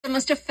The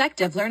most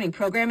effective learning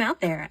program out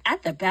there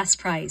at the best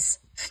price.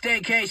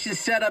 Staycation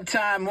setup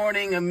time,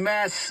 morning a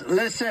mess.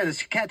 Listen,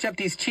 let's catch up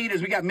these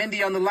cheaters. We got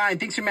Mindy on the line.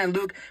 Thinks your man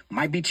Luke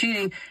might be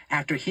cheating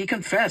after he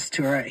confessed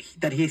to her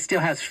that he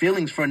still has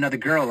feelings for another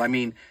girl. I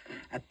mean,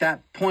 at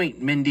that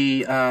point,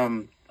 Mindy,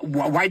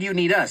 why do you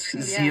need us?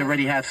 Does he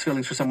already have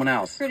feelings for someone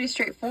else? Pretty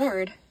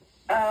straightforward.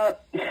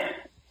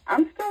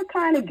 I'm still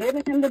kind of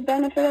giving him the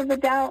benefit of the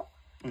doubt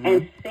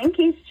and think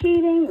he's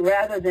cheating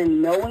rather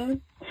than knowing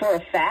for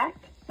a fact.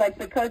 Like,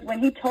 because when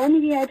he told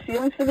me he had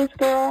feelings for this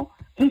girl,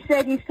 he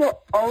said he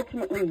still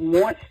ultimately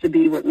wants to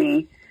be with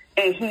me,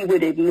 and he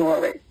would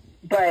ignore it.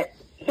 But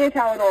here's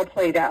how it all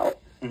played out.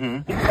 He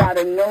was out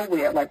of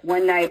nowhere. Like,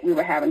 one night we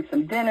were having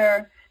some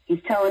dinner. He's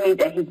telling me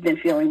that he's been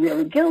feeling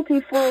really guilty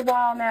for a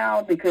while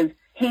now because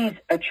he's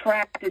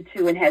attracted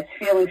to and has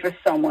feelings for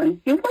someone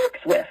he works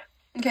with.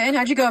 Okay, and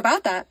how'd you go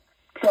about that?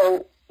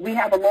 So we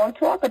have a long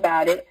talk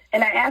about it,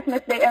 and I asked him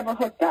if they ever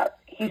hooked up.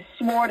 He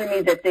swore to me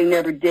that they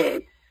never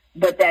did,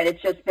 but that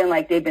it's just been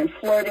like they've been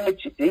flirting with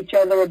each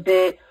other a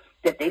bit,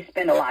 that they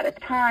spend a lot of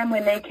time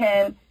when they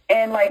can.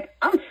 And, like,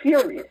 I'm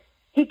furious.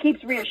 He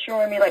keeps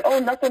reassuring me, like, oh,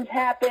 nothing's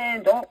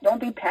happened. Don't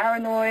be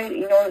paranoid.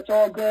 You know, it's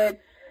all good.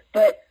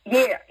 But,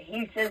 yeah,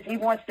 he says he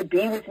wants to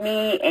be with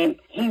me, and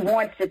he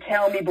wants to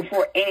tell me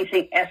before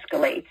anything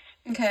escalates.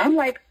 Okay. I'm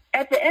like,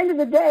 at the end of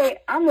the day,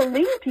 I'm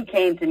relieved he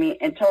came to me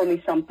and told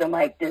me something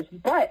like this.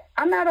 But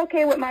I'm not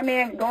okay with my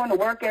man going to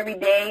work every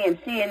day and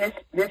seeing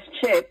this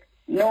chick,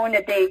 knowing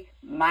that they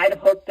might have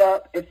hooked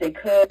up if they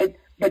could.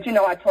 But, you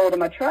know, I told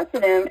him I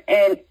trusted him,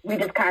 and we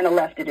just kind of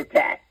left it at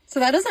that. So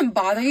that doesn't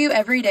bother you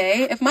every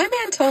day? If my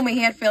man told me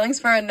he had feelings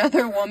for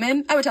another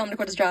woman, I would tell him to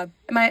quit his job.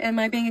 Am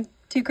I being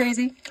too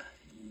crazy?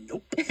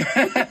 Nope.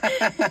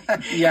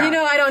 Yeah. You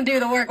know I don't do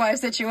the work-wife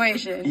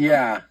situation.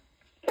 Yeah.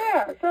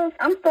 Yeah, so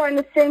I'm starting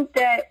to think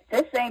that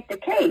this ain't the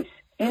case.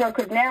 You know,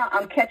 because now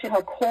I'm catching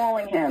her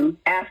calling him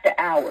after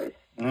hours.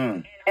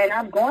 And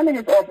I've gone to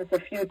his office a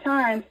few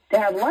times to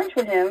have lunch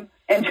with him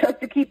and just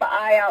to keep an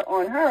eye out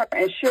on her.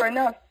 And sure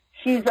enough,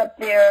 she's up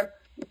there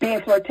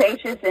being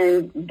flirtatious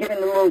and giving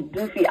the little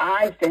doofy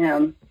eyes to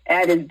him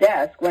at his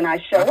desk when I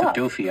show up.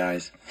 Doofy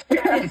eyes.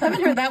 I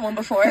haven't heard that one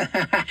before.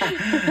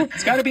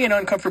 It's got to be an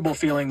uncomfortable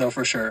feeling, though,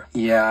 for sure.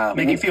 Yeah.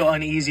 Make you feel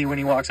uneasy when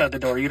he walks out the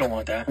door. You don't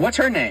want that. What's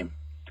her name?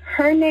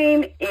 Her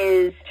name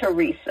is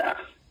Teresa.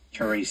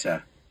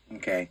 Teresa.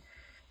 Okay.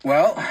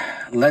 Well,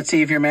 let's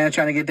see if your man is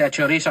trying to get that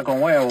chorizo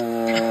con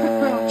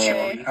huevo.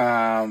 Okay.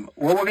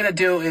 What we're going to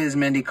do is,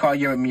 Mindy, call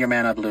your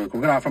man up, Luke. We're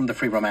going to offer him the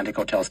free romantic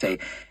hotel stay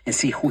and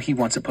see who he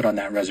wants to put on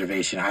that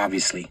reservation,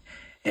 obviously.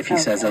 If he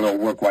says a little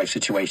work-wife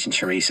situation,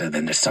 Teresa,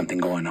 then there's something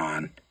going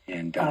on.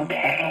 And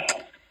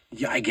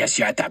yeah, I guess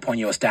at that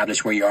point you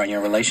establish where you are in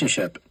your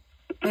relationship.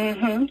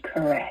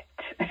 Correct.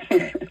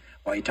 Okay.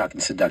 Why are you talking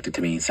seductive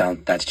to me?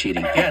 That's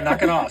cheating. Yeah,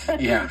 knock it off.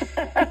 Yeah.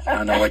 I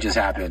don't know what just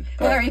happened.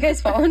 Well, are you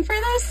guys falling for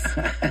this?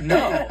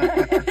 No.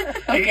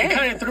 It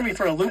kind of threw me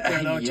for a loop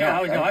there, though, too.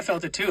 Yeah. I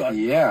felt it, too. I'm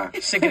Yeah.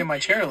 sinking in my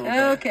chair a little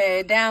bit.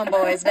 Okay, down,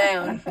 boys,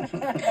 down.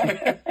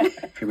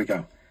 Here we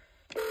go.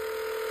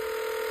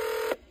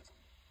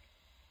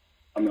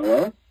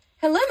 Hello?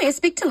 Hello, may I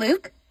speak to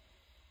Luke?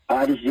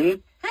 This is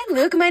he. Hi,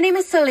 Luke. My name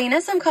is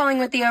Salinas. I'm calling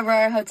with the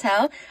Aurora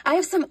Hotel. I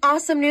have some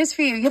awesome news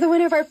for you. You're the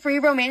winner of our free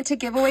romantic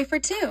giveaway for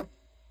two.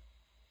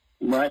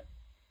 What?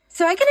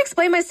 So I can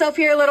explain myself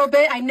here a little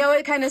bit. I know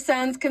it kind of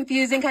sounds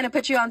confusing, kind of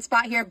put you on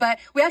spot here, but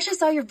we actually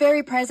saw you're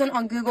very present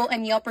on Google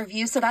and Yelp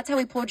reviews, so that's how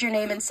we pulled your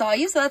name and saw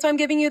you, so that's why I'm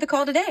giving you the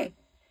call today.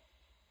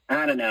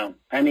 I don't know.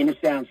 I mean, it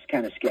sounds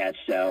kind of sketch,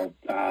 so,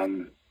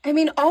 I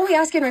mean, all we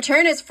ask in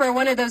return is for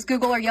one of those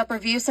Google or Yelp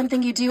reviews,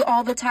 something you do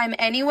all the time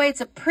anyway.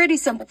 It's a pretty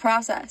simple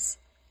process.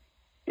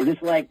 Is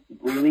this, like,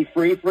 really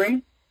free?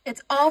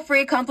 It's all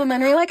free,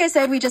 complimentary. Like I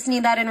said, we just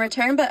need that in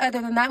return, but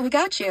other than that, we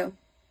got you.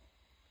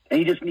 And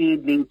you just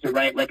need me to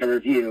write, like, a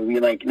review. We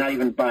like, not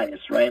even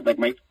biased, right? Like,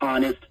 my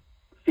honest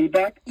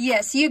feedback?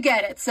 Yes, you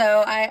get it.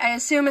 So I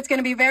assume it's going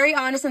to be very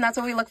honest, and that's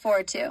what we look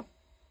forward to.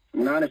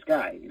 I'm an honest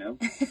guy, you know?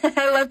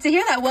 I love to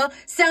hear that. Well,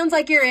 sounds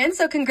like you're in,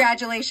 so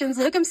congratulations,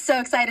 Luke. I'm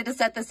so excited to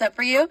set this up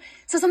for you.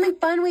 So something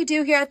fun we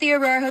do here at the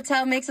Aurora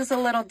Hotel makes us a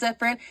little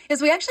different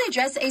is we actually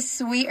address a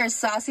sweet or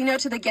saucy note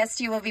to the guests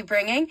you will be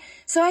bringing.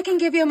 So I can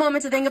give you a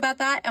moment to think about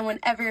that, and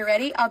whenever you're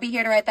ready, I'll be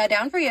here to write that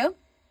down for you.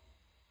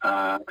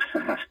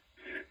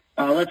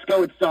 Let's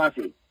go with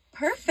saucy.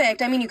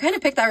 Perfect. I mean, you kind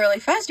of picked that really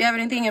fast. Do you have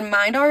anything in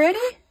mind already?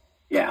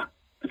 Yeah,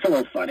 it's a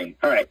little funny.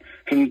 All right,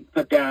 can you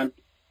put down,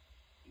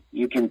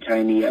 you can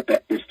tie me up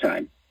at this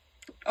time?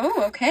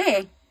 Oh,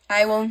 okay.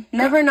 I will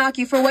never knock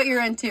you for what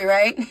you're into,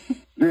 right?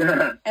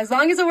 As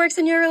long as it works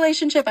in your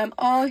relationship, I'm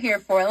all here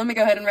for it. Let me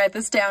go ahead and write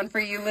this down for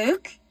you,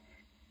 Luke.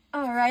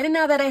 All right, and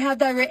now that I have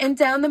that written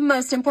down, the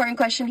most important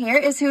question here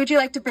is who would you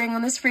like to bring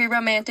on this free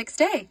romantic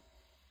stay?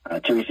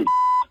 Teresa.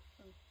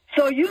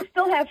 So you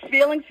still have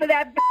feelings for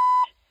that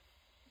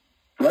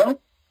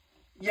Hello?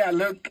 Yeah,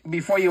 Luke,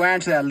 before you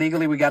answer that,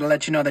 legally, we got to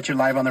let you know that you're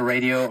live on the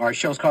radio. Our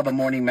show's called The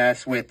Morning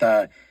Mess with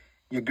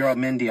your girl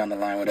Mindy on the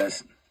line with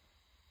us.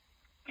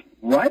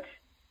 What?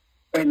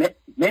 Wait,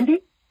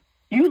 Mindy?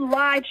 You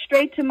lied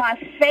straight to my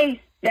face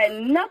that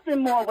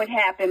nothing more would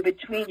happen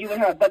between you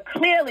and her. But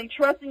clearly,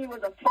 trusting you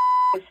was a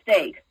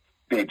mistake.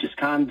 Babe, just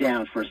calm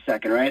down for a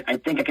second, right? I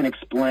think I can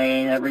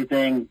explain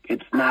everything.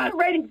 It's not... I've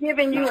already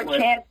given you a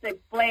chance to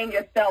explain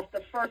yourself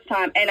the first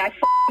time, and I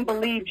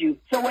believed you.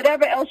 So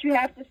whatever else you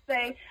have to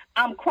say,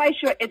 I'm quite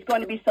sure it's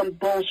going to be some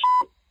bullshit.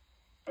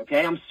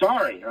 Okay, I'm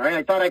sorry, all right?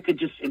 I thought I could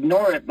just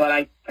ignore it, but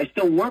I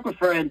still work with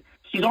her, and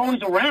she's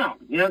always around.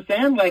 You know what I'm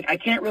saying? Like, I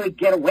can't really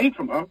get away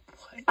from her.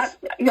 I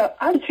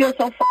feel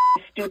so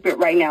stupid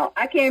right now.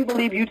 I can't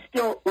believe you'd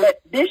still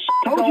let this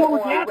go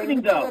on happening, when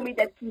you though. told me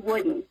that you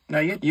wouldn't. No,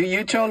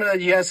 you told her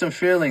that you had some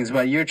feelings,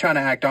 but you're trying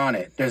to act on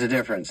it. There's a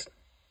difference.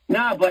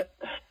 Nah, but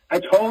I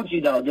told you,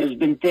 though, there's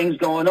been things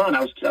going on.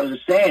 I was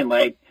just saying,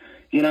 like,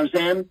 you know what I'm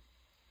saying?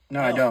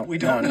 No, I don't. We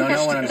don't. No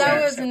one understands.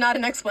 That was not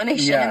an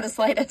explanation in the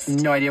slightest.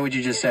 No idea what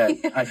you just said.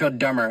 I feel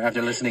dumber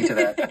after listening to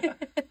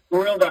that.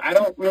 For real, though, I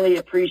don't really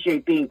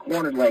appreciate being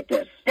cornered like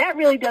this. That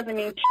really doesn't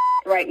mean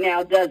right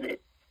now, does it?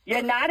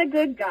 You're not a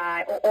good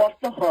guy or off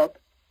the hook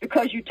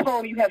because you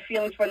told me you have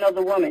feelings for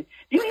another woman.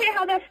 Do you hear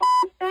how that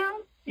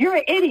sounds? You're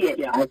an idiot.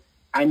 Yeah,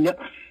 I know.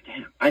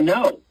 I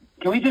know.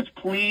 Can we just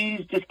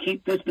please just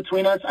keep this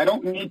between us? I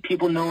don't need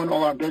people knowing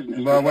all our business.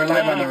 Well, we're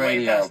live on the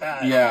radio.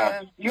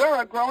 Yeah. You're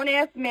a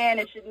grown-ass man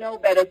and should know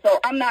better, so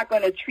I'm not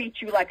going to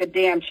treat you like a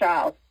damn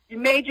child. You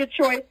made your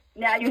choice.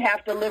 Now you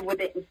have to live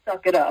with it and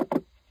suck it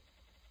up.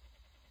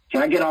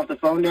 Can I get off the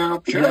phone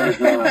now? Sure. Let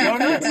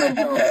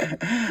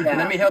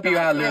me help you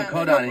out, Luke.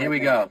 Hold on. Here we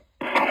go.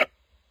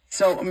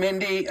 So,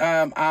 Mindy,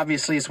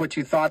 obviously it's what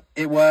you thought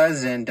it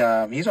was, and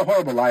he's a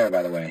horrible liar,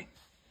 by the way.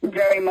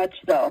 Very much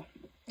so.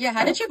 Yeah,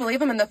 how did you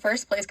believe him in the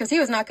first place? Because he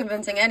was not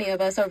convincing any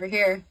of us over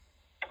here.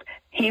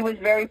 He was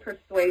very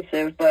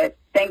persuasive, but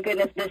thank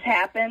goodness this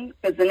happened,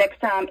 because the next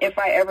time, if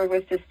I ever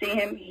was to see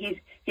him, he's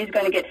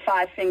going to get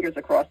 5 fingers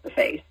across the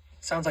face.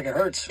 Sounds like it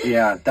hurts.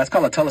 Yeah, that's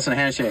called a Tullison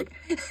handshake.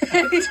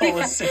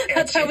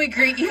 That's how we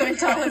greet you in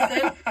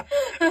Tullison.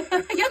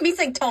 Yeah, me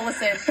saying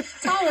Tullison.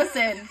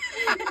 Tullison.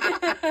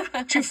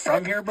 Aren't you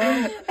from here,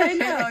 bro? I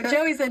know.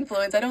 Joey's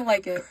influence. I don't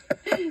like it.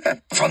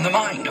 From the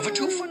mind of a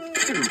two-foot.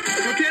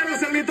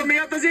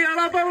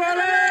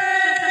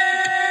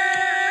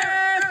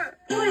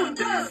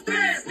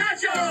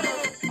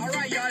 All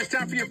right, y'all, it's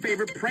time for your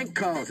favorite prank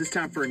calls. It's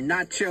time for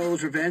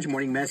Nacho's Revenge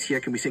Morning Mess here.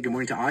 Can we say good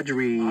morning to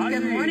Audrey?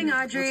 Good morning,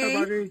 Audrey. What's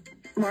up, Audrey?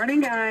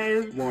 Morning,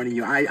 guys. Morning,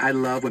 you. I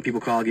love when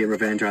people call, get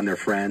revenge on their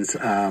friends.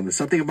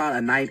 Something about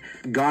a night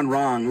gone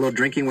wrong, a little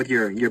drinking with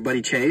your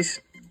buddy Chase.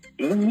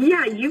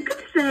 Yeah, you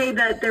could say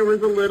that there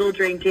was a little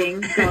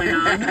drinking going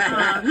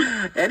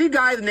on. Any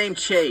guy named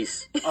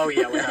Chase. Oh,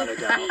 yeah, without a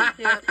doubt.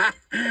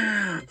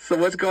 Yeah. So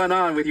what's going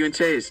on with you and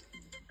Chase?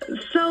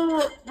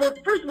 So, well,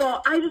 first of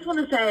all, I just want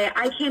to say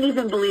I can't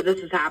even believe this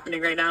is happening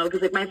right now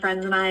because, like, my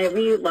friends and I,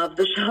 we love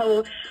the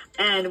show,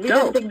 and we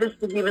didn't think this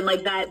was even,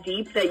 like, that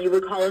deep that you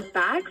would call us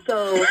back,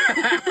 so...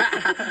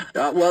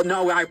 Well,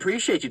 no, I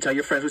appreciate you. Tell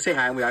your friends we say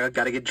hi, and we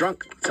got to get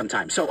drunk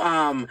sometime. So,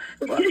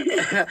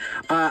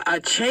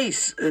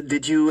 Chase,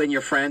 did you and your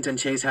friends and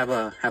Chase have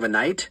a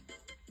night?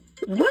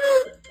 Well,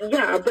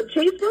 yeah, but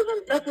Chase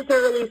wasn't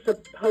necessarily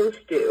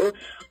supposed to.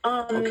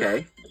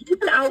 Okay. He's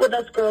been out with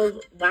us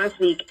girls last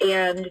week,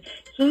 and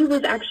he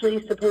was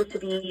actually supposed to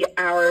be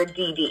our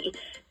DD.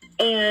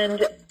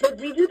 And but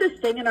we do this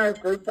thing in our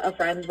group of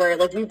friends where,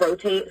 like, we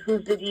rotate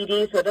who's the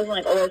DD, so it doesn't,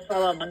 like, always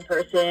fall on one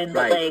person.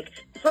 But, like,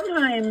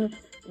 sometimes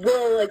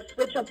we'll, like,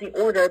 switch up the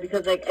order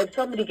because, like, if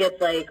somebody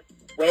gets, like,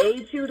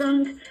 way too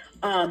drunk,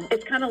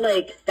 it's kind of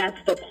like that's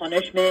the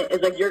punishment. Is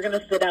like you're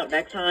gonna sit out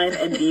next time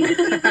and be the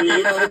DD.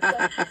 You know,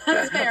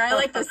 That's fair. I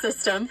like the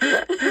system.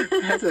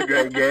 That's a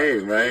great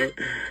game, right?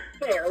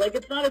 Fair. Like,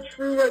 it's not a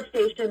true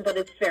rotation, but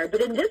it's fair. But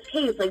in this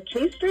case, like,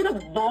 Chase straight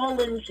up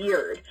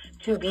volunteered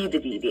to be the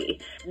DD.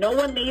 No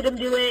one made him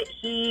do it.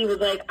 He was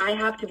like, I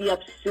have to be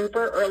up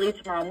super early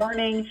tomorrow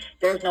morning.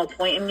 There's no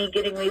point in me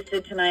getting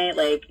wasted tonight.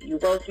 Like, you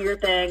both do your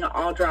thing.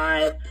 I'll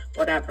drive,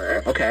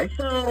 whatever. Okay.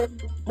 So,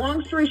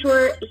 long story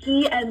short,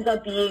 he ends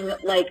up being,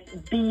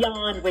 like,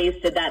 beyond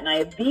wasted that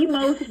night. The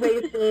most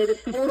wasted,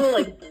 total,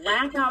 like,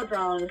 blackout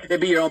drunk.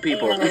 It'd be your own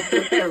people.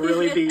 It'd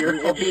really be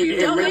your own people.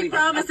 Don't make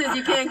promises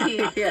you can't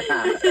keep. Yeah.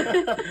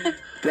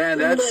 Damn,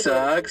 that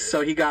sucks.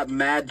 So he got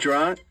mad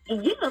drunk?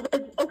 Yeah,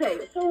 like, okay,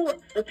 so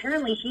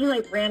apparently he,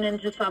 like, ran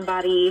into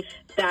somebody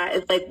that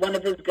is, like, one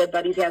of his good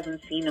buddies he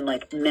hasn't seen in,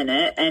 like, a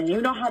minute, and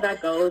you know how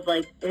that goes.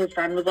 Like, his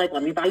friend was like,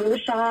 let me buy you a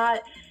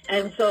shot,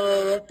 and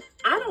so,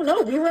 I don't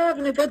know, we were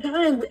having a good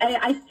time.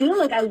 I feel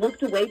like I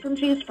looked away from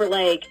Chase for,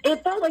 like,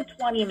 it felt like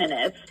 20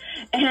 minutes,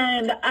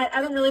 and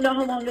I don't really know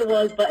how long it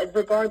was, but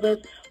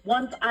regardless,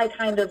 once I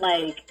kind of,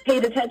 like,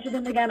 paid attention to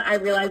him again, I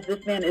realized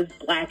this man is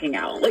blacking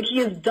out. Like, he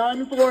is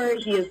done for,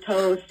 he is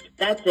toast,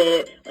 that's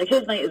it. Like,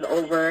 his night is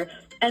over.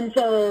 And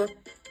so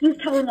he's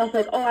telling us,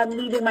 like, oh, I'm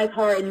leaving my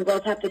car and you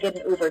both have to get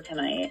an Uber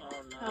tonight.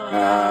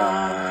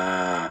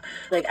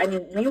 Like, I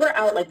mean, we were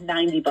out, like,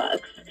 $90.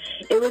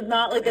 It was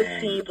not, like, a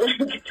cheap, like,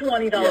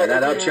 $20. Yeah,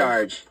 that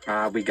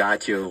upcharge. We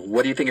got you.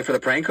 What are you thinking for the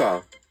prank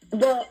call?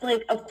 Well,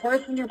 like, of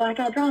course, when you're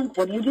blackout drunk,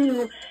 what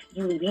do?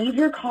 You leave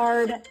your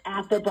card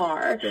at the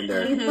bar. He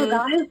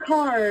forgot his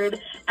card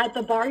at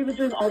the bar he was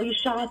doing all these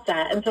shots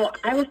at. And so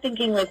I was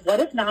thinking, like, what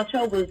if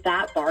Nacho was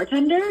that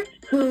bartender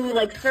who,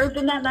 like, served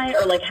him that night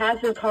or, like, has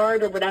his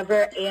card or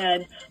whatever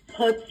and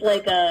puts,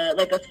 like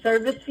a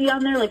service fee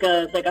on there, like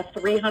a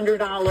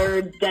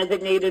 $300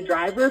 designated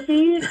driver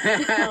fee?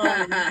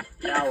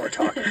 Now we're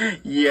talking.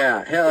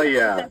 Yeah, hell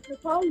yeah. That's the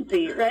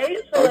policy, right?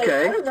 So,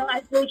 Okay. like, I don't know.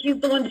 I feel like he's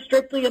the one to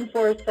strictly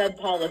enforce said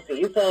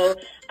policy. So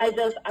I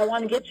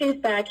want to get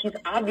Chase back. He's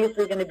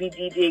obviously going to be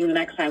DDing the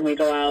next time we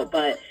go out,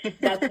 but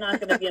that's not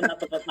going to be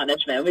enough of a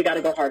punishment. We got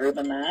to go harder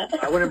than that.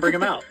 I wouldn't bring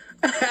him out.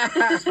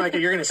 Micah,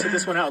 you're going to sit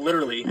this one out,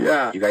 literally.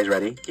 Yeah. You guys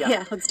ready?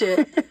 Yeah, let's do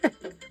it.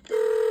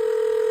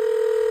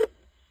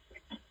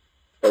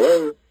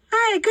 Hello?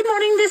 Hi, good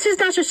morning. This is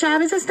Nasha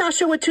Chavez. It's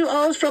Nasha with 2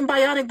 O's from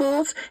Bionic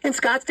Bulls in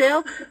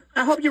Scottsdale.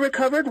 I hope you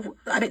recovered.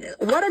 I mean,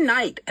 what a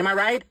night. Am I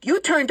right? You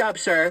turned up,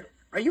 sir.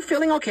 Are you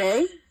feeling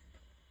okay?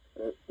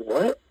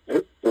 What?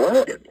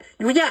 What?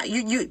 Yeah,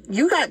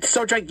 you got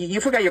so drunk.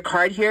 You forgot your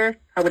card here.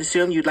 I would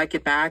assume you'd like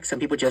it back. Some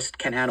people just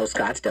can't handle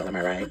Scottsdale. Am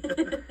I right?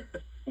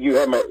 You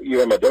have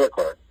my debit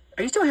card.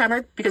 Are you still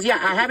hammered? Because, yeah,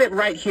 I have it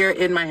right here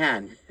in my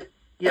hand.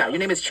 Yeah, your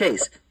name is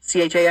Chase.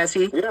 Chase?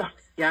 Yeah.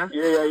 Yeah?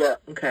 Yeah.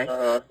 Okay.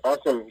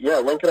 Awesome. Yeah,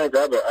 when can I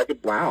grab it? I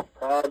could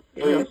probably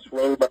Yeah.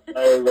 swing by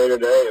later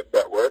today if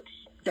that works.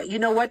 Yeah, you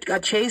know what,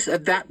 Chase?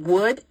 That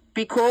would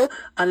be cool.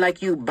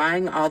 Unlike you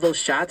buying all those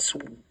shots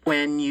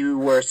when you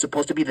were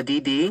supposed to be the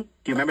DD.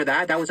 Do you remember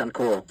that? That was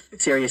uncool.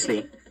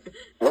 Seriously.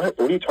 What?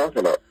 What are you talking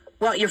about?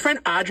 Well, your friend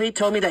Audrey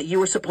told me that you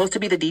were supposed to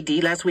be the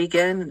DD last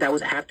weekend. That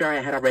was after I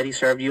had already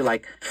served you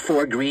like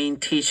 4 green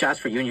tea shots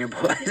for you and your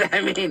boys.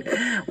 I mean,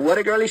 what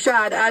a girly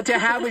shot to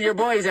have with your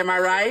boys. Am I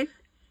right?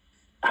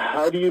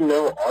 How do you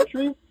know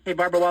Audrey? Hey,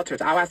 Barbara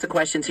Walters, I'll ask the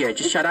questions here.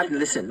 Just shut up and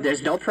listen.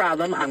 There's no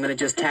problem. I'm going to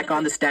just tack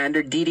on the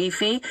standard DD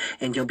fee,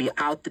 and you'll be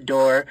out the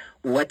door.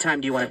 What time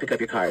do you want to pick up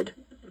your card?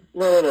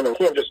 No. You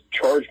can't just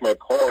charge my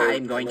card.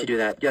 I'm going to do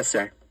that. Yes,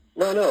 sir.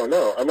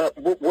 No. I'm not.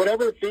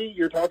 Whatever fee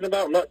you're talking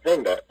about, I'm not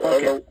paying that.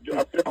 Okay.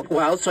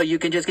 Well, so you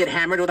can just get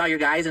hammered with all your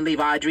guys and leave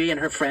Audrey and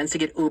her friends to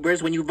get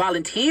Ubers when you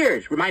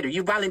volunteered. Reminder,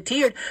 you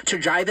volunteered to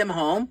drive them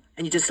home,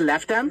 and you just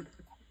left them?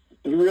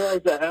 You realize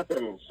that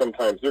happens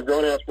sometimes. They're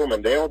grown-ass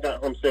women. They all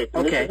got home safe.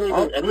 Okay.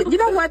 You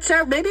know what,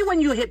 sir? Maybe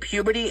when you hit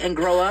puberty and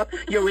grow up,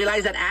 you'll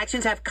realize that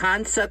actions have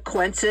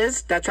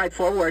consequences. That's right,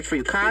 4 words for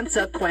you.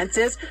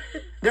 Consequences.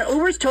 Their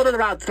Ubers totaled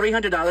about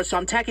 $300, so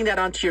I'm tacking that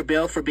onto your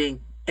bill for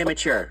being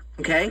immature.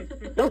 Okay?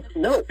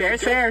 No. Fair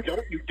is fair.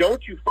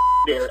 Don't you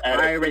dare add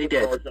I already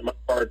did. my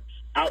card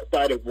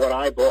outside of what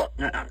I bought.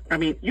 I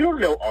mean, you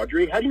don't know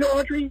Audrey. How do you know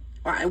Audrey?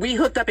 We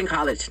hooked up in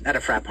college at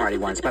a frat party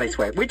once, but I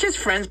swear, we're just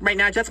friends right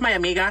now. That's my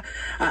amiga.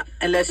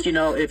 Unless you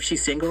know if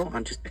she's single.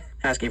 I'm just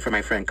asking for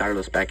my friend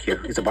Carlos back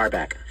here. He's a bar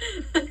back.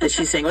 Is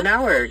she single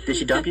now, or did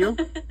she dump you?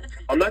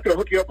 I'm not going to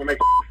hook you up with my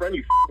friend,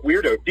 you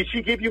weirdo. Did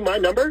she give you my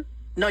number?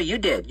 No, you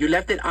did. You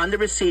left it on the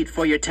receipt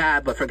for your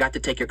tab, but forgot to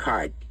take your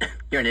card.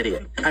 You're an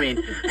idiot. I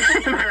mean,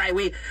 am I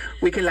right?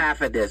 We can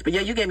laugh at this, but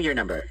yeah, you gave me your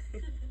number.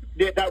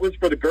 Yeah, that was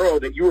for the girl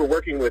that you were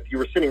working with. You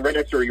were sitting right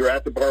next to her. You were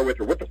at the bar with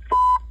her. What the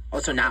Oh,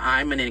 so now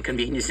I'm an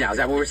inconvenience now. Is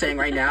that what we're saying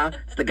right now?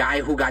 It's the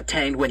guy who got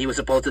tanked when he was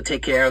supposed to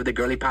take care of the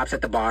girly pops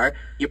at the bar.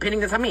 You're pinning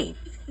this on me.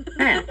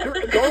 Man. They're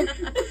adults.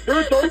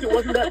 It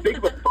wasn't that big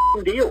of a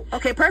deal.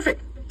 Okay,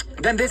 perfect.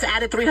 Then this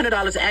added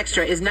 $300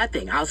 extra is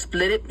nothing. I'll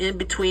split it in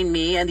between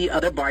me and the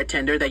other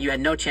bartender that you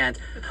had no chance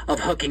of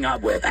hooking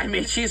up with. I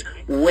mean, she's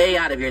way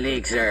out of your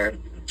league, sir.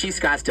 She's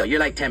Scottsdale. You're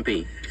like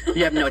Tempe.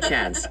 You have no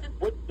chance.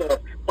 What the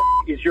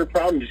is your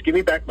problem? Just give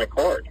me back my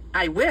card.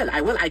 I will.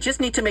 I just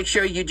need to make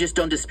sure you just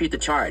don't dispute the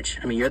charge.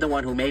 I mean, you're the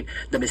one who made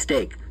the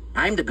mistake.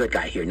 I'm the good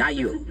guy here, not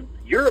you.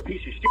 You're a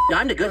piece of shit. No,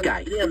 I'm the good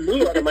guy. Yeah,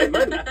 me out of my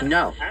money.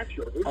 No.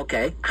 Actually.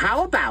 Okay.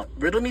 How about,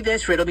 riddle me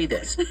this. How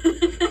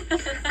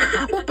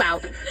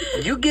about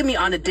you give me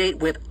on a date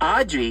with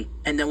Audrey,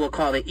 and then we'll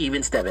call it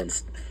even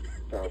Stevens.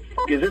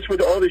 Is this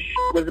what all this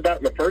shit was about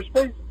in the first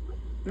place?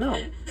 No,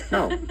 it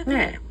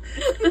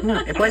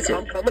wasn't.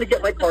 I'm going to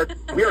get my card.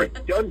 We are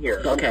done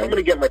here. Okay. I'm going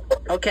to get my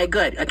card. Okay,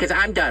 good. Because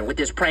I'm done with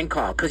this prank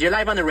call. Because you're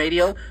live on the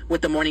radio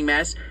with the Morning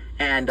Mess.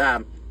 And,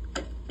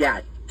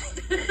 yeah.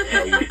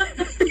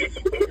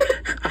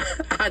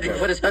 Audrey,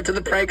 put us up to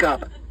the prank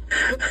call.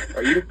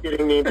 Are you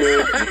kidding me,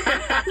 dude?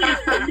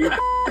 Are you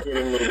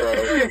kidding me, bro?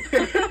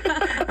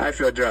 I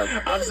feel drunk.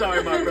 I'm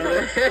sorry, my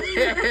brother.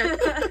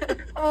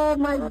 Oh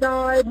my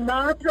God,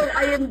 Nacho,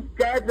 I am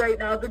dead right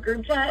now. The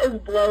group chat is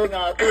blowing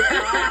up.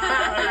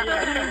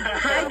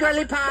 Hi,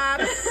 girly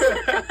pops.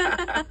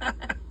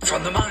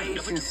 From the mind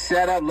of a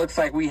Setup looks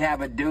like we have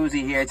a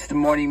doozy here. It's the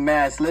Morning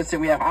Mess. Listen,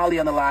 we have Holly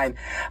on the line.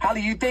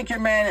 Holly, you think your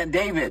man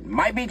David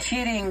might be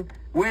cheating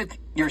with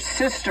your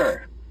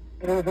sister?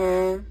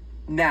 Mm-hmm.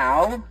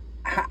 Now,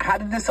 how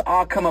did this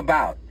all come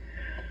about?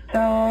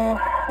 So,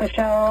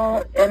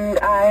 Michelle and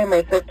I,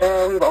 my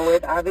sister, we've always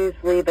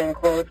obviously been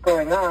close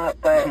growing up,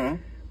 but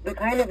we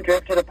kind of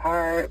drifted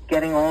apart,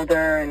 getting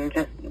older and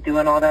just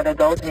doing all that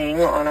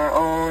adulting on our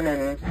own.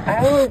 And I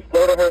always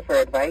go to her for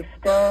advice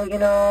still, you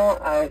know.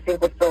 I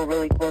think we're still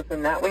really close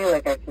in that way.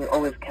 Like, I can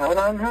always count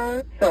on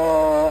her.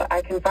 So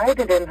I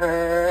confided in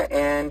her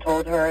and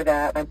told her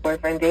that my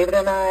boyfriend David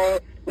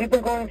and we've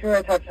been going through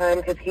a tough time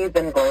because he's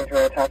been going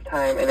through a tough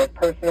time in his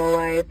personal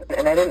life,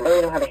 and I didn't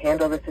really know how to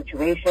handle the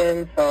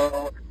situation,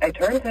 so I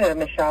turned to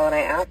Michelle and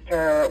I asked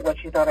her what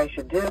she thought I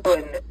should do,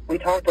 and we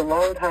talked a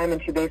long time,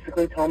 and she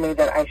basically told me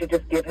that I should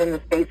just give him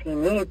the space he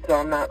needs so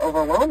I'm not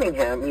overwhelming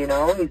him, you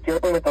know? He's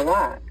dealing with a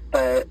lot,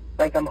 but,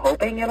 like, I'm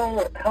hoping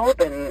it'll help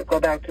and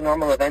go back to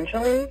normal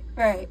eventually.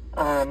 Right.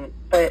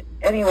 But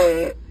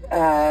anyway,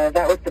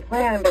 that was the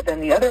plan, but then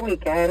the other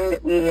weekend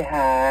we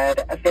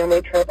had a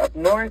family trip up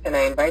north, and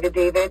I invited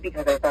David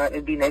because I thought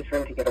it'd be nice for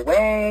him to get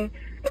away,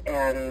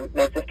 and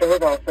my sister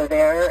was also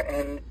there,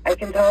 and I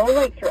can tell,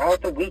 like,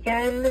 throughout the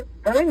weekend,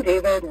 her and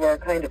David were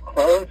kind of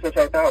close, which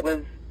I thought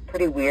was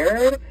pretty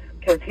weird,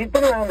 because he's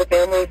been around the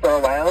family for a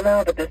while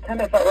now, but this time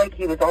I felt like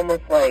he was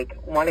almost, like,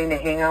 wanting to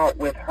hang out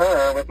with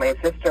her, with my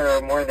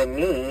sister, more than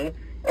me,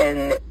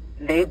 and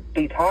they'd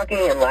be talking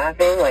and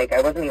laughing like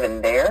I wasn't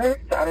even there.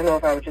 So I don't know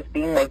if I was just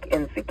being, like,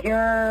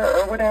 insecure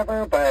or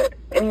whatever. But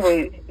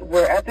anyway,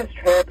 we're at this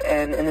trip,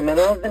 and in the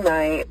middle of the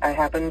night, I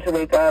happened to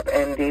wake up,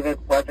 and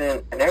David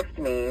wasn't next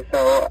to me.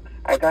 So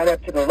I got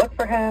up to go look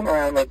for him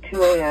around, like,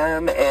 2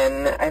 a.m.,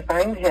 and I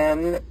find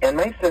him and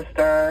my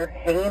sister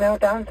hanging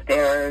out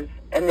downstairs,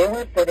 and they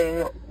were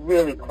sitting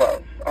really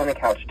close on the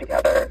couch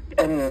together.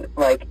 And,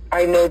 like,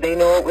 I know they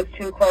know it was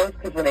too close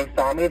because when they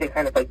saw me, they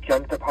kind of, like,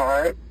 jumped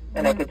apart.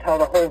 And I could tell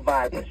the whole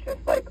vibe was just,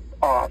 like,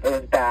 off. It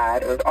was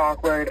bad. It was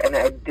awkward, and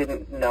I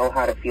didn't know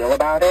how to feel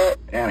about it.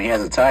 Damn, he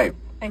has a type.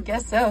 I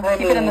guess so.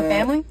 Keep it in the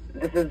family?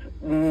 This is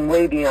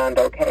way beyond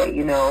okay,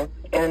 you know?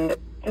 And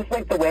just,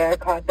 like, the way I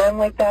caught them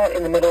like that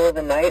in the middle of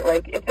the night,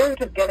 like, if they were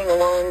just getting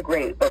along,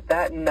 great. But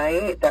that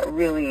night, that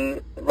really,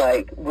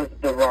 like, was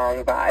the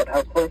wrong vibe.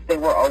 How close they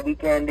were all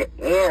weekend.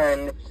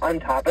 And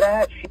on top of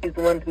that, she's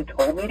the one who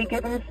told me to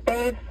give him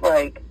space.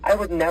 Like, I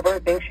would never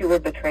think she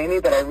would betray me,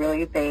 but I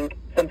really think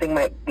something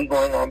might be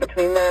going on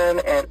between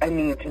them, and I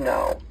need to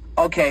know.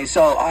 Okay,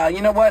 so,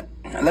 you know what?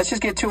 Let's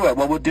just get to it.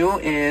 What we'll do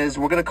is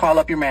we're going to call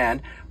up your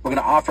man. We're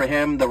going to offer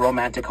him the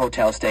romantic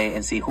hotel stay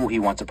and see who he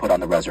wants to put on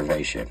the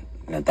reservation.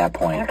 And at that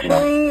point,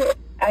 actually,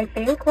 I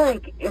think,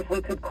 like, if we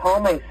could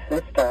call my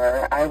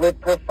sister, I would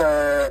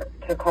prefer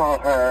to call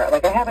her.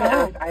 Like, I haven't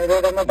asked either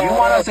of them about it. You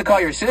want us to call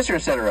your sister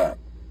and set her up?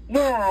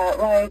 Yeah,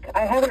 like,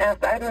 I haven't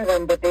asked either of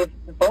them, but they've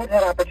both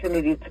had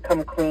opportunities to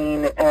come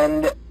clean,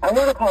 and I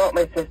want to call out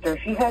my sister.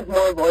 She has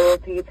more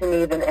loyalty to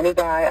me than any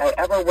guy I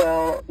ever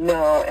will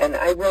know, and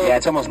I really... Yeah,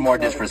 it's almost more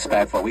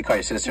disrespectful. We call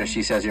your sister,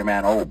 she says your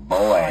man, oh,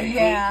 boy.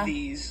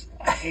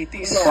 I hate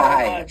these so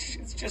much.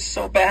 It's just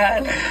so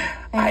bad.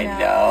 I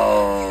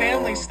know.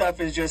 Family stuff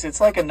is just,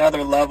 it's like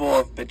another level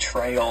of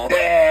betrayal. Damn.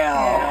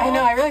 Yeah, I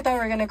know. I really thought we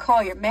were going to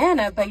call your man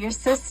up, but your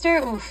sister,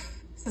 oof.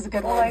 This is a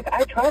good one. Like,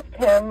 I trust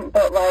him,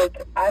 but,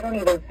 like, I don't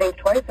even think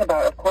twice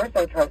about it. Of course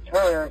I trust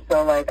her,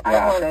 so, like,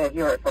 I want to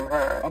hear it from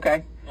her.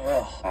 Okay.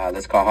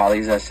 Let's call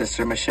Holly's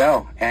sister,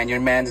 Michelle. And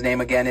your man's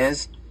name again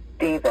is?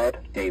 David.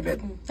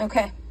 David.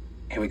 Okay.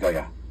 Here we go,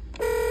 y'all.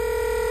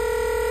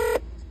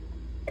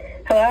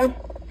 Hello?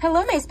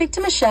 Hello, may I speak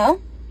to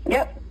Michelle?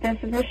 Yep, this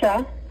is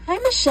Michelle. Hi,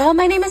 Michelle.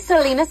 My name is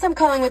Salinas. I'm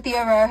calling with the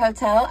Aurora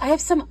Hotel. I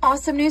have some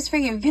awesome news for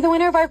you. You're the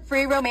winner of our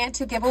free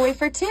romantic giveaway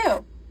for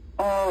 2.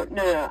 Oh,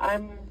 no,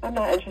 I'm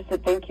not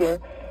interested, thank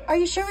you. Are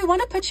you sure? We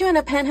want to put you in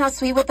a penthouse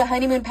suite with the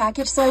honeymoon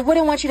package, so I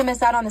wouldn't want you to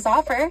miss out on this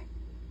offer.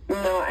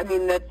 No, I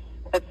mean, that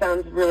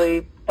sounds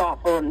really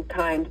thoughtful and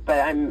kind,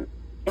 but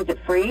is it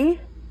free?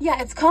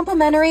 Yeah, it's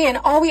complimentary, and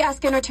all we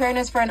ask in return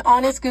is for an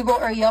honest Google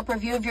or Yelp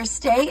review of your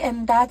stay,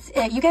 and that's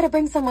it. You get to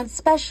bring someone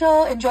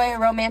special, enjoy a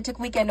romantic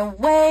weekend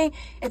away.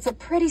 It's a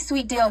pretty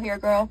sweet deal here,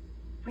 girl.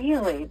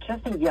 Really?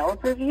 Just a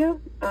Yelp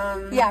review?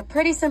 Yeah,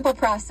 pretty simple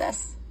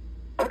process.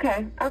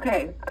 Okay, all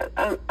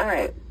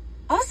right.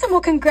 Awesome.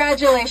 Well,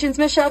 congratulations,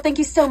 Michelle. Thank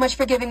you so much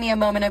for giving me a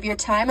moment of your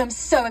time. I'm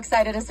so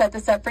excited to set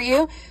this up for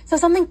you. So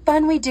something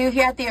fun we do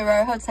here at the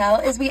Aurora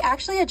Hotel is we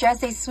actually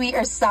address a sweet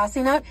or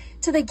saucy note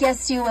to the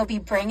guests you will be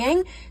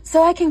bringing.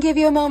 So I can give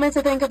you a moment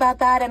to think about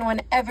that, and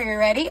whenever you're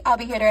ready, I'll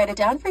be here to write it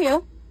down for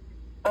you.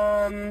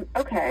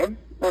 Okay.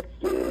 Let's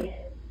see.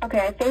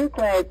 Okay, I think,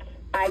 like,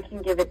 I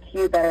can give it to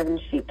you better than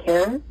she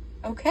can.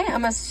 Okay,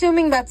 I'm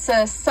assuming that's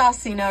a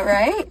saucy note,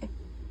 right?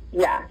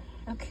 Yeah.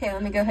 Okay,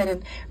 let me go ahead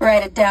and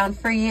write it down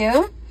for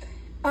you.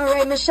 All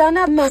right, Michelle,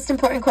 now the most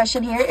important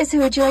question here is who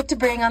would you like to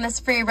bring on this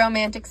free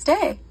romantic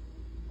stay?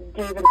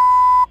 David.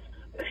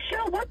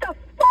 Michelle, what the f***?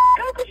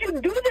 How could you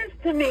do this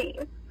to me?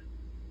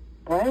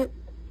 What?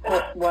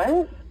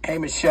 What? Hey,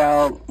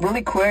 Michelle,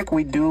 really quick,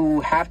 we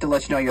do have to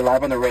let you know you're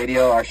live on the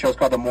radio. Our show's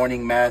called The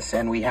Morning Mess,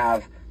 and we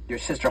have your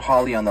sister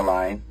Holly on the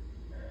line.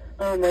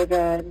 Oh, my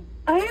God.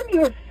 I am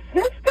your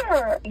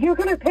sister. You're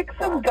going to pick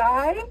some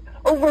guy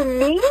over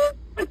me?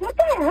 Like, what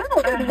the hell?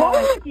 What's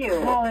wrong with you?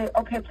 Holly,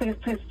 okay, please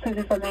just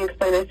let me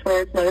explain. I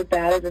swear it's not as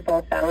bad as this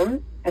all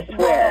sounds. I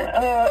swear.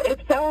 Well, it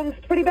sounds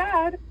pretty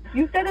bad.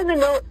 You said in the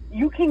note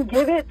you can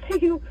give it to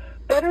you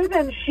better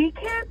than she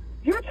can.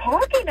 You're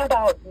talking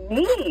about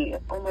me.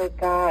 Oh my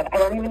God, I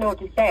don't even know what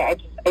to say.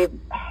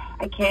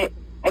 I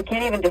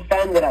can't even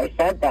defend that I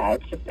said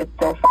that. It's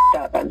so f***ed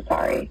up. I'm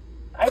sorry.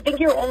 I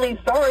think you're only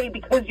sorry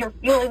because you're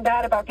feeling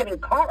bad about getting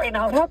caught right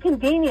now. How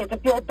convenient to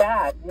feel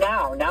bad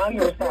now. Now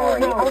you're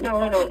sorry. No.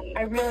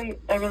 I really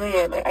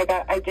am.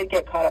 I did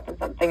get caught up in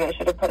something I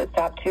should have put a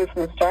stop to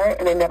from the start,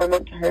 and I never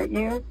meant to hurt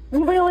you.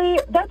 Really?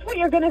 That's what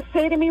you're going to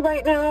say to me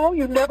right now?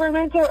 You never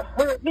meant to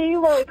hurt me?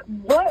 Like,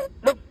 what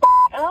the f***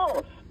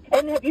 else?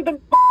 And have you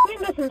been f***ing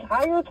this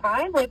entire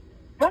time? Like,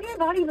 how do you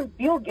not even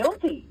feel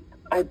guilty?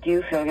 I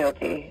do feel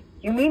guilty.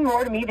 You mean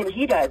more to me than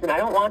he does, and I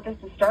don't want this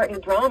to start any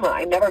drama.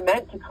 I never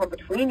meant to come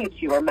between you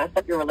two or mess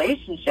up your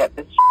relationship.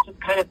 This just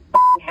kind of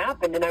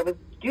happened, and I was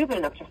stupid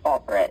enough to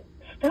fall for it.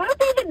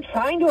 Stop even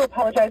trying to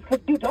apologize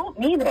because you don't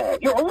mean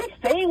it. You're only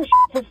saying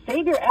to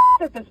save your ass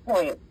at this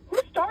point. Who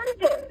started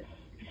this?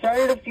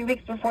 Started a few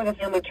weeks before the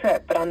family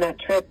trip, but on that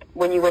trip,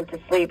 when you went to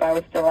sleep, I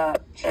was still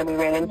up, and we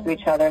ran into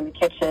each other in the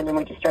kitchen, and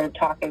we just started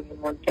talking,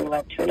 and one thing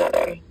led to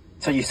another.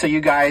 So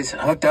you guys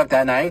hooked up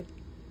that night?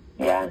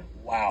 Yeah.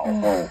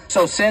 Wow.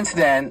 So since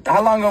then,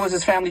 how long ago was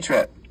this family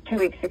trip? 2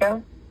 weeks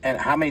ago. And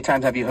how many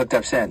times have you hooked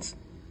up since?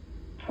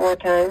 4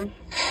 times.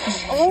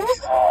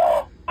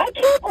 Oh, I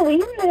can't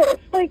believe this.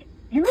 Like,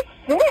 you're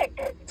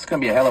sick. It's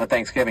going to be a hell of a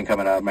Thanksgiving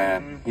coming up,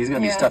 man. He's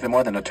going to be stuffing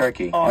more than a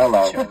turkey. Oh,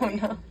 Hello.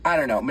 no. I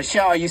don't know.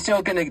 Michelle, are you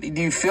still going to,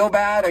 do you feel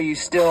bad? Are you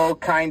still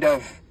kind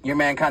of, your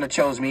man kind of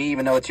chose me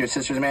even though it's your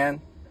sister's man?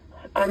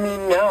 I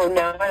mean, no,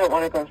 now I don't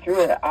want to go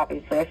through it,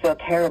 obviously. I feel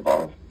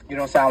terrible. You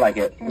don't sound like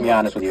it, to be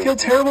honest with you. I feel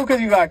terrible because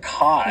you got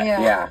caught.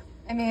 Yeah.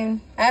 I mean,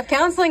 I have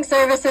counseling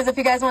services if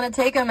you guys want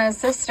to take them as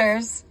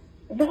sisters.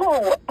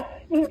 No, I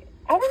mean,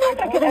 I don't know if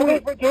I could ever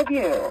forgive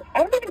you.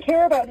 I don't even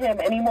care about him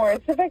anymore.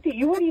 It's the fact that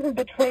you would even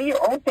betray your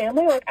own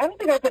family. Like, I don't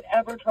think I could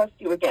ever trust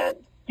you again.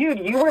 Dude,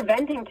 you were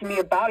venting to me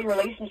about your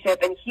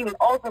relationship, and he was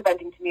also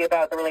venting to me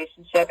about the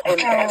relationship. And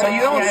So you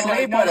don't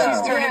sleep with She's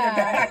us. turning her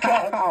back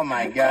up. Oh,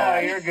 my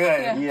God. Oh, you're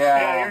good.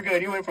 Yeah. You're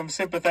good. You went from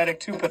sympathetic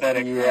to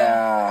pathetic.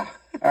 Yeah.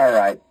 All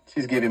right.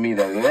 She's giving me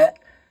the...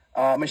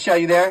 Michelle,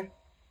 you there?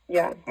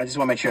 Yeah. I just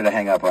want to make sure to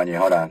hang up on you.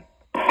 Hold on.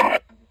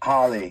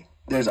 Holly,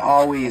 there's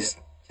always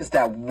just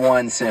that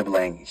one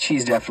sibling.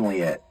 She's definitely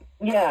it.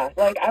 Yeah,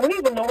 like, I don't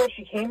even know where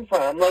she came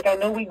from. Like, I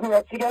know we grew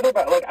up together,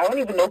 but, like, I don't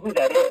even know who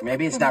that is.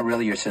 Maybe it's not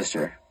really your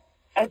sister.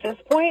 At this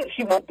point,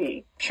 she won't be.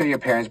 I'm sure your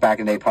parents back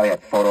in the day probably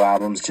had photo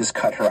albums. Just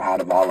cut her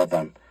out of all of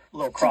them.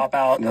 Little crop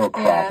out. Little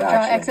crop, Draw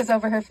actually. X's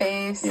over her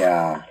face.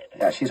 Yeah.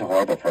 Yeah, she's a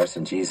horrible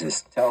person.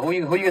 Jesus. Who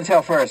you gonna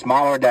tell first,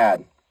 mom or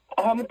dad?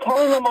 I'm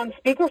calling them on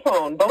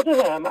speakerphone, both of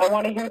them. I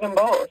want to hear them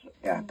both.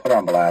 Yeah, put her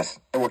on blast.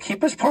 Well,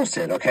 keep us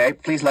posted, okay?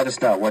 Please let us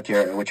know what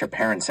your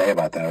parents say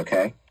about that,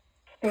 okay?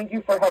 Thank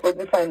you for helping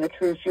me find the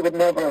truth. She would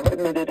never have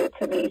admitted it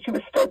to me. She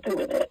was still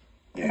doing it.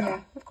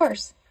 Yeah. Of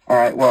course. All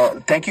right,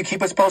 well, thank you.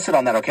 Keep us posted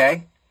on that,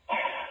 okay?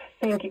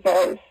 Thank you,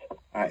 guys.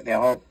 All right,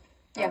 now, all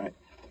right.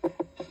 Who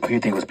do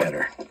you think was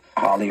better,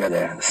 Holly or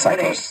the What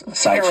side a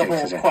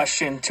terrible chick?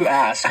 question to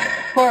ask.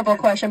 Horrible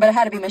question, but it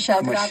had to be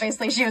Michelle because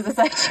obviously she was a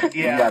side chick.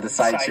 Yeah, the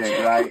side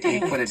chick, right? He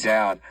put it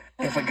down.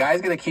 If a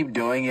guy's going to keep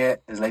doing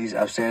it, his lady's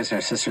upstairs and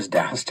her sister's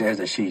downstairs,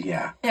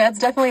 Yeah, it's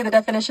definitely the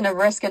definition of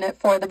risking it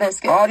for the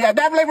biscuit. Oh, yeah,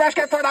 definitely risk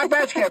it for the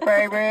biscuit,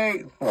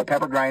 baby. Well,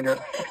 pepper grinder.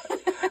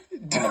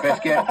 And the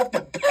biscuit.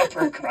 The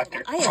pepper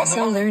grinder.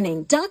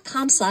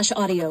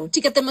 IXLLearning.com/audio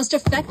to get the most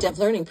effective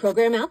learning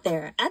program out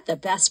there at the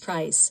best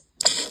price.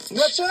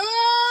 What's up?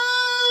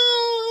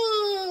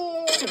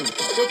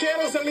 Yo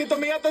quiero ser listo,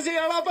 mi gato,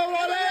 siga la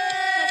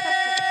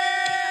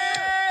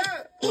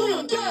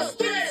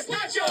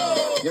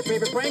Your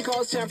favorite prank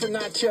calls, time for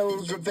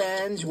Nacho's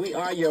Revenge. We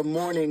are your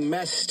morning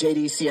mess.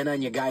 JD, Sienna,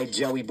 and your guy,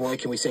 Joey Boy.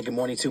 Can we say good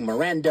morning to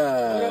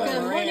Miranda?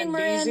 Good morning,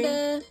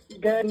 Miranda.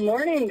 Good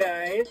morning,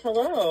 guys.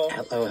 Hello.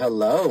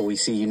 Hello. We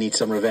see you need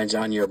some revenge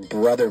on your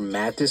brother,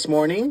 Matt, this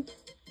morning.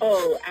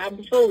 Oh,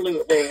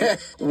 absolutely.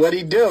 What'd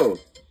he do?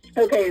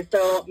 Okay,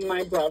 so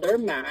my brother,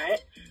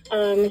 Matt,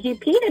 he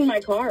peed in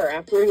my car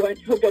after we went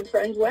to a good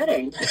friend's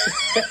wedding.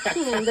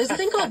 There's a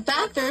thing called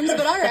bathrooms,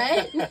 but all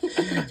right.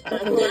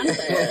 That's what I'm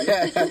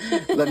saying.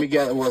 Let me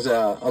get, was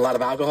a lot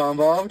of alcohol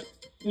involved?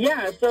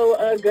 Yeah, so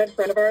a good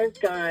friend of ours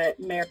got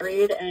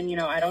married, and, you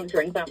know, I don't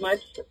drink that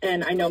much,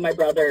 and I know my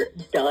brother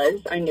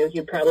does. I knew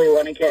he'd probably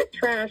want to get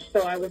trashed,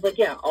 so I was like,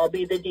 yeah, I'll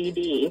be the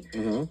DD.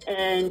 Mm-hmm.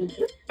 And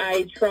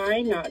I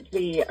try not to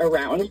be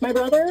around my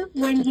brother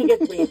when he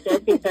gets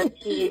wasted because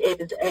he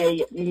is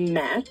a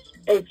mess,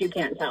 if you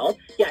can't tell.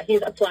 Yeah,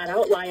 he's a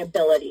flat-out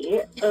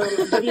liability.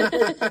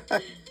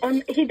 But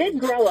he did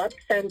grow up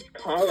since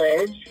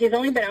college. He's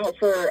only been out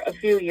for a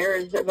few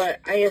years, but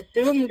I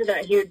assumed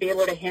that he would be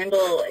able to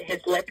handle his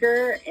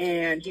liquor,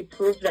 and he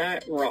proved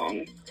that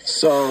wrong.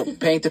 So,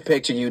 paint the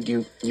picture. You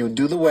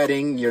do the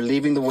wedding, you're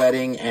leaving the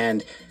wedding,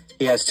 and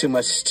he has too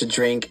much to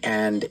drink,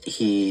 and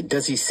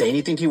does he say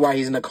anything to you while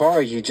he's in the car,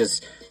 or you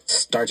just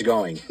starts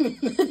going.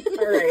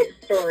 All right,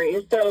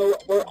 story. So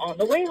we're on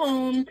the way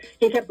home.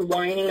 He kept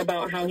whining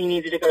about how he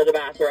needed to go to the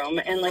bathroom.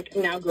 And, like,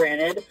 now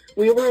granted,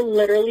 we were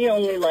literally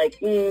only, like,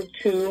 2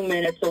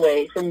 minutes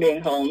away from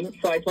being home.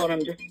 So I told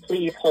him, just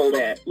please hold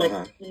it. Like,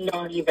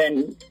 not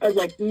even,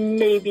 like,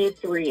 maybe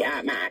 3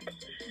 at max.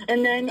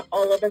 And then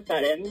all of a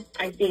sudden,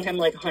 I see him,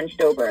 like,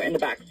 hunched over in the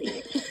back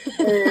seat.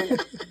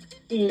 And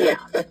yeah.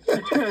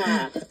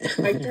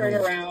 I turn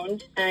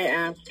around and I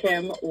ask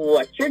him,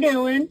 what you're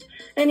doing?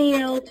 And he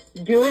yells,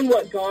 doing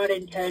what God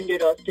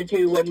intended us to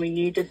do when we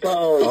need to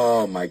go.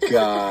 Oh, my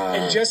God.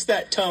 And just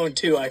that tone,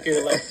 too, I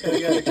feel like. So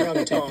you got a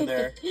drunk tone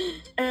there.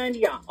 And,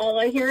 yeah, all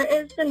I hear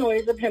is the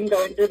noise of him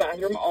going to the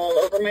bathroom all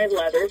over my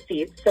leather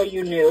seats. So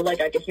you knew,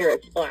 like, I could hear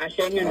it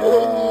splashing. And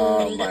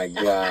oh, my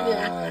God.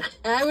 Yeah.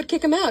 I would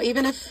kick him out,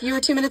 even if you were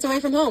 2 minutes away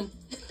from home.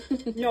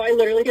 No, I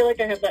literally feel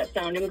like I have that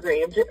sound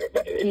engraved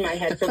in my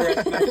head for the rest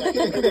of my life.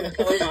 It was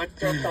going on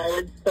for a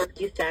solid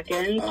 30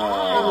 seconds.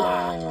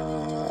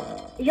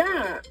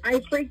 Yeah, I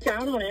freaked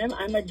out on him.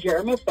 I'm a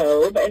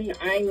germaphobe, and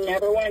I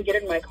never want to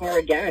get in my car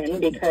again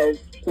because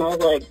it smells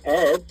like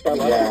piss. So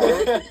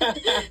Yeah.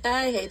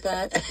 I hate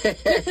that.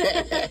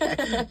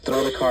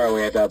 Throw the car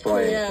away at that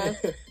point. Yeah.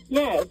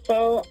 Yeah,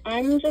 so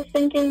I'm just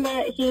thinking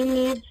that he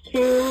needs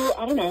to,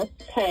 I don't know,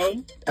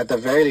 pay. At the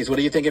very least, what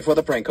are you thinking for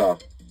the prank call?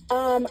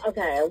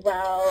 Okay,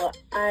 well,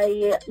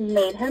 I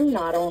made him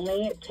not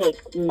only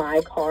take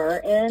my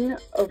car in,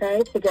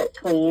 okay, to get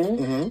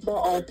clean, but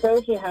also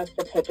he has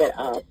to pick it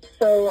up.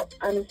 So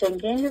I'm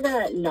thinking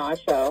that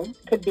Nacho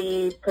could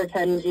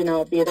pretend,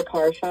 be the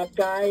car shop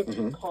guy,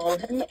 call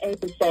him and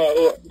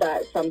say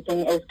that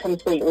something is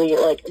completely,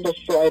 like,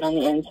 destroyed on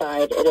the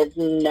inside. It is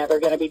never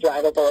going to be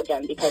drivable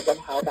again because of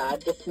how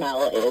bad the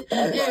smell is.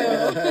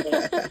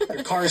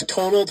 Your car's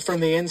totaled from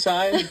the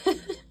inside?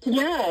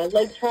 Yeah,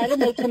 like, try to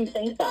make him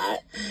think that.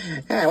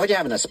 Hey, what you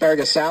having,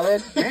 asparagus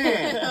salad?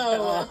 Man.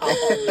 Oh,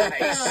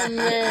 nice. Oh,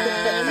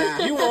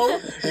 man. You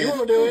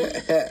won't do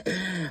it.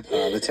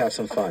 Let's have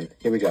some fun.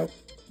 Here we go.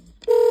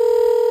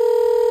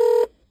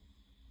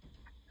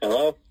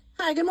 Hello?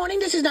 Hi, good morning.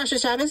 This is Nasha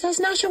Chavez. That's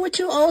Nasha with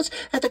 2 O's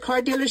at the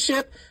car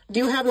dealership. Do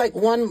you have, like,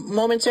 1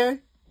 moment, sir?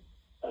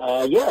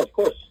 Yeah, of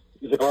course.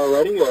 Is the car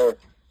ready, or?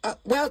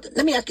 Well,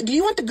 let me ask you, do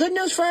you want the good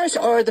news first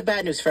or the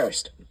bad news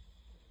first?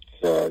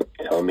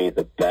 Tell me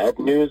the bad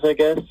news, I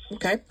guess.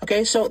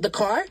 Okay. So the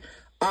car,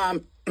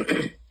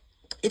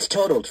 it's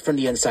totaled from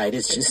the inside.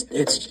 It's just,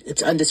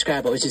 it's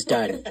undescribable. It's just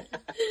done.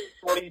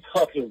 What are you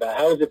talking about?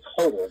 How is it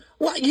totaled?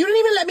 Well, you didn't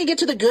even let me get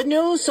to the good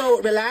news,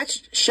 so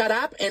relax, shut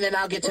up, and then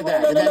I'll get to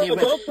that. No,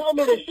 don't tell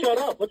me to shut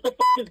up. What the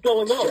is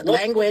going on?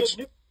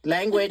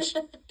 Language.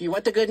 Do you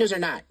want the good news or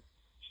not?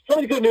 Tell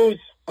me the good news.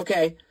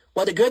 Okay.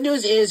 Well, the good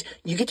news is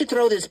you get to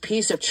throw this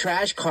piece of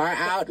trash car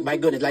out. My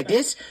goodness, like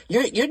this,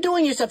 you're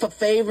doing yourself a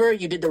favor.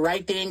 You did the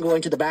right thing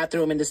going to the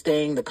bathroom in this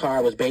thing. The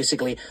car was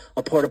basically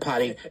a porta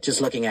potty just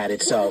looking at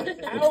it. So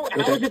how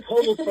is it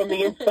totaled from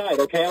the inside?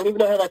 Okay, I don't even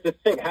know how that's a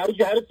thing. How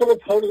did someone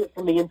total it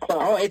from the inside?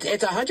 Oh, it's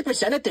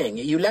 100% a thing.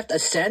 You left a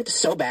scent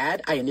so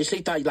bad. I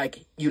initially thought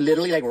you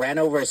literally ran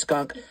over a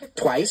skunk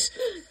twice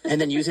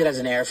and then used it as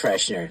an air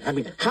freshener. I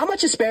mean, how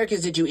much asparagus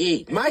did you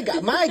eat? My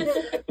God,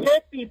 It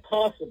can't be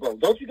possible.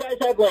 Don't you guys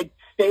have like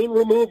stain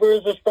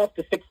removers or stuff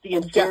to fix the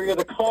interior?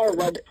 The car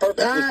runs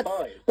perfectly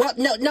fine. Well,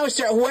 no,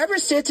 sir. Whoever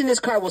sits in this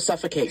car will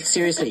suffocate.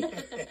 Seriously.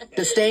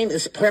 The stain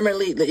is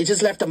permanently, it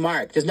just left a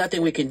mark. There's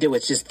nothing we can do.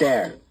 It's just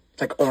there.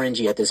 It's like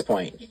orangey at this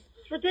point.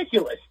 It's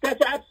ridiculous.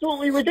 That's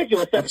absolutely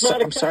ridiculous. That's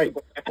not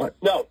acceptable. I'm sorry. What?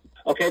 No.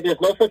 Okay, there's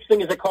no such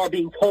thing as a car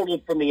being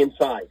totaled from the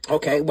inside.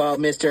 Okay, well,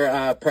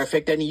 Mr.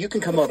 Perfect, then you can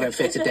come over and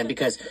fix it then,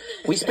 because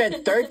we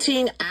spent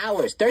 13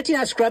 hours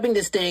scrubbing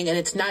this thing, and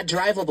it's not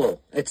drivable.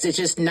 It's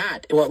just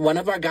not. One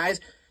of our guys,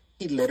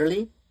 he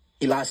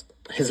lost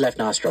his left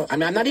nostril. I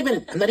mean, I'm not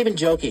even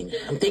joking.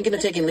 I'm thinking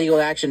of taking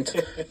legal action,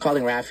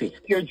 calling Rafi.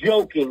 You're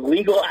joking.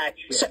 Legal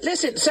action. So,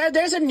 listen, sir,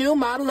 there's a new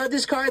model of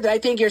this car that I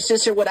think your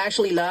sister would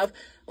actually love.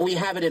 We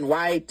have it in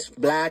white,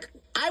 black.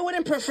 I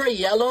wouldn't prefer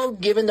yellow,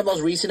 given the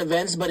most recent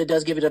events, but it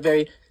does give it a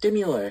very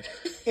demure,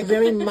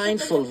 very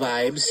mindful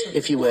vibes,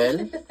 if you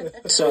will.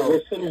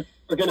 So, listen,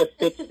 we're going to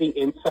fix the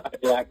inside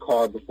of that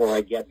car before I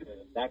get there.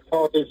 That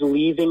car is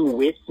leaving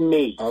with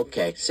me.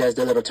 Okay, says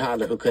the little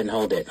toddler who couldn't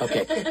hold it.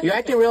 Okay, you're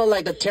acting real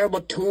like a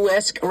terrible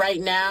two-esque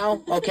right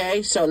now,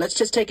 okay? So let's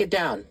just take it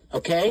down,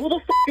 okay? Who the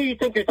f*** do you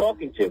think you're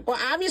talking to? Well,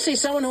 obviously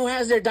someone who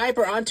has their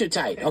diaper on too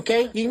tight,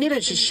 okay? You need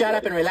to just shut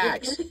up and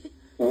relax.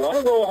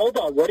 What? No, hold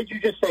on. What did you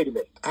just say to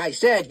me? I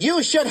said,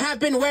 you should have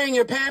been wearing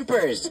your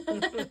Pampers.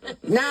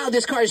 Now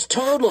this car is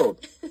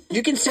totaled.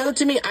 You can sell it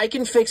to me. I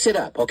can fix it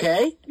up,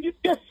 okay? You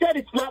just said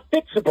it's not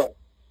fixable.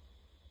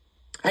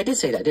 I did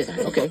say that, didn't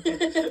I? Okay.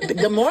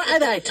 The more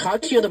that I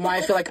talk to you, the more I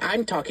feel like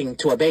I'm talking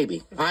to a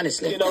baby,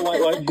 honestly. You know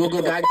what?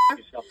 Google Gaga.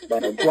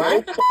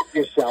 What?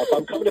 Yourself.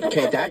 I'm coming to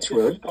okay, that's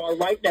rude. This car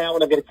right now,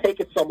 and I'm going to take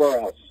it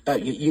somewhere else.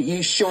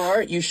 You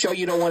sure? You sure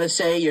you don't want to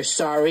say you're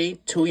sorry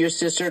to your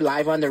sister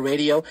live on the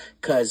radio?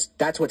 Because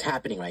that's what's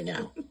happening right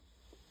now.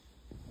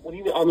 What do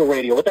you mean on the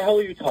radio? What the hell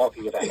are you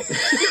talking about?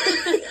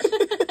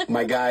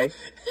 My guy,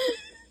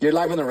 You're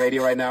live on the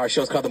radio right now. Our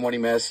show's called The Morning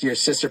Mess. Your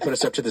sister put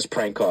us up to this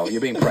prank call. You're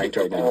being pranked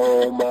right now.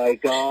 Oh, my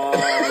God.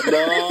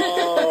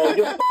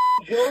 No.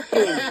 You're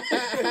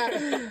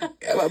joking.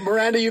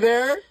 Miranda, you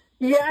there?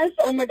 Yes.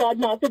 Oh, my God,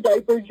 not the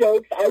diaper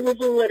jokes. I was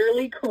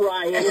literally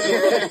crying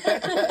here.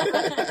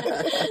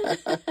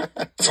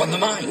 From the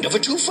mind of a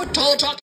 2-foot-tall talk.